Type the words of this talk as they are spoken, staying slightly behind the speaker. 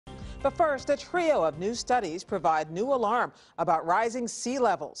But first, a trio of new studies provide new alarm about rising sea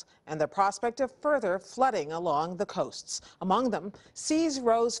levels and the prospect of further flooding along the coasts. Among them, seas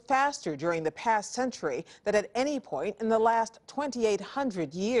rose faster during the past century than at any point in the last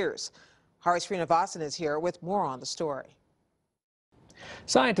 2,800 years. Hari Srinivasan is here with more on the story.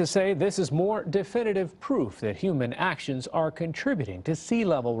 Scientists say this is more definitive proof that human actions are contributing to sea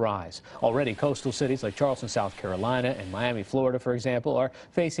level rise. Already, coastal cities like Charleston, South Carolina, and Miami, Florida, for example, are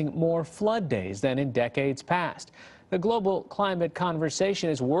facing more flood days than in decades past. The global climate conversation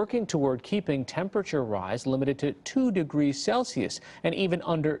is working toward keeping temperature rise limited to 2 degrees Celsius. And even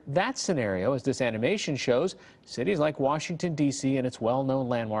under that scenario, as this animation shows, cities like Washington, D.C. and its well-known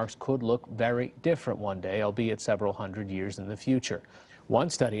landmarks could look very different one day, albeit several hundred years in the future. One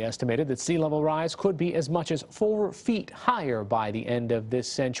study estimated that sea level rise could be as much as 4 feet higher by the end of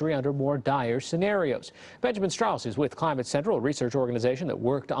this century under more dire scenarios. Benjamin Strauss is with Climate Central, a research organization that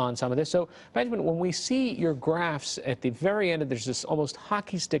worked on some of this. So, Benjamin, when we see your graphs at the very end, there's this almost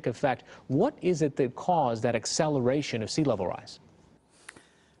hockey stick effect. What is it that caused that acceleration of sea level rise?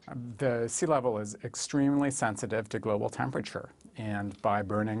 The sea level is extremely sensitive to global temperature, and by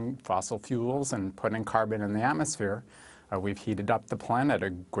burning fossil fuels and putting carbon in the atmosphere, we've heated up the planet a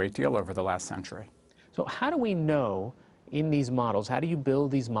great deal over the last century. So how do we know in these models, how do you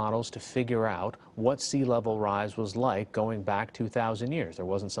build these models to figure out what sea level rise was like going back 2,000 years? There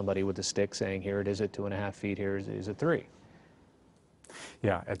wasn't somebody with a stick saying, here it is at 2.5 feet, here it is at 3.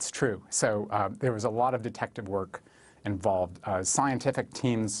 Yeah, it's true. So there was a lot of detective work involved. Scientific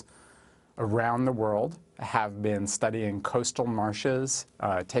teams around the world have been studying coastal marshes,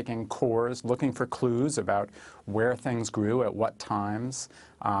 taking cores, looking for clues about where things grew at what times.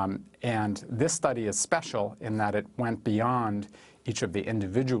 And this study is special in that it went beyond each of the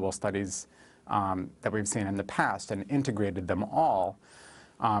individual studies that we've seen in the past and integrated them all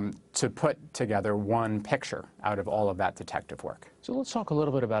to put together one picture out of all of that detective work. So let's talk a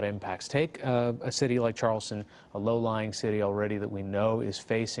little bit about impacts. Take a city like Charleston, a low-lying city already that we know is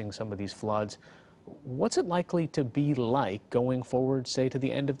facing some of these floods. What's it likely to be like going forward, say, to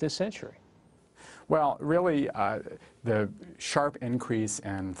the end of this century? Well, really, the sharp increase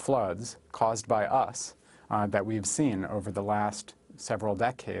in floods caused by us that we've seen over the last several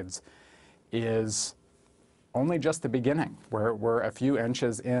decades is only just the beginning. We're a few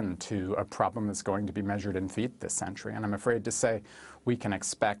inches into a problem that's going to be measured in feet this century, and I'm afraid to say we can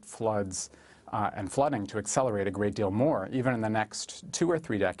expect floods and flooding to accelerate a great deal more, even in the next 2 or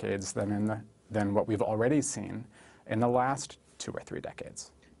 3 decades than what we've already seen in the last 2 or 3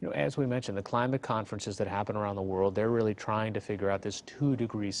 decades. You know, as we mentioned, the climate conferences that happen around the world, they're really trying to figure out this 2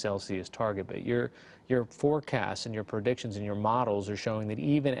 degrees Celsius target. But your forecasts and your predictions and your models are showing that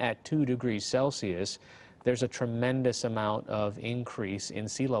even at 2 degrees Celsius, there's a tremendous amount of increase in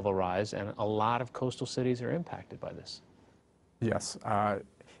sea level rise, and a lot of coastal cities are impacted by this. Yes.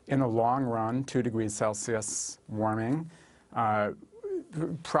 In the long run, 2 degrees Celsius warming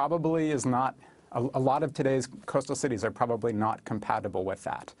probably is not, a lot of today's coastal cities are probably not compatible with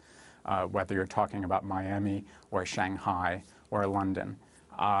that, whether you're talking about Miami or Shanghai or London.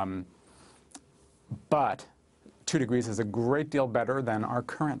 But 2 degrees is a great deal better than our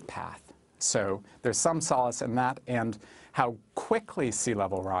current path. So there's some solace in that, and how quickly sea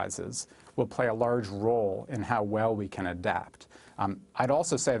level rises will play a large role in how well we can adapt. I'd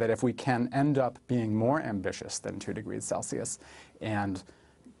also say that if we can end up being more ambitious than 2 degrees Celsius and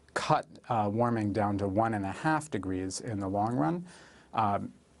cut warming down to 1.5 degrees in the long run,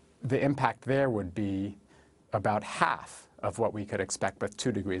 the impact there would be about half of what we could expect with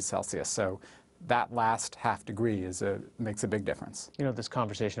 2 degrees Celsius. So that last half degree makes a big difference. You know, this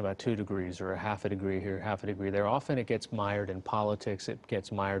conversation about 2 degrees or a half a degree here, half a degree there, often it gets mired in politics, it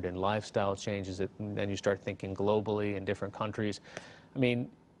gets mired in lifestyle changes, and then you start thinking globally in different countries. I mean,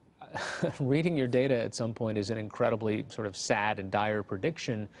 reading your data at some point is an incredibly sort of sad and dire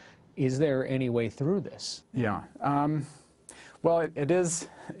prediction. Is there any way through this? Yeah. Well, it is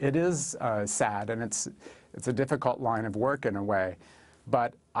sad, and it's a difficult line of work in a way.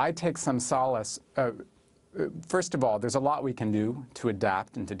 But I take some solace. First of all, there's a lot we can do to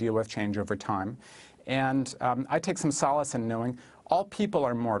adapt and to deal with change over time. And I take some solace in knowing all people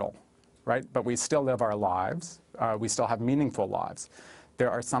are mortal, right? But we still live our lives. We still have meaningful lives. There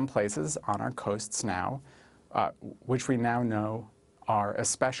are some places on our coasts now which we now know are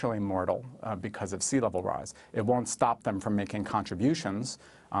especially mortal because of sea level rise. It won't stop them from making contributions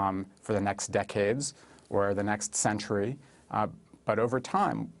for the next decades or the next century. But over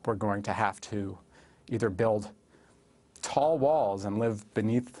time, we're going to have to either build tall walls and live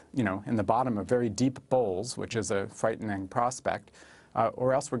beneath, in the bottom of very deep bowls, which is a frightening prospect,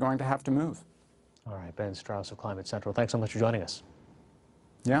 or else we're going to have to move. All right, Ben Strauss of Climate Central, thanks so much for joining us.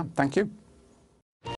 Yeah, thank you.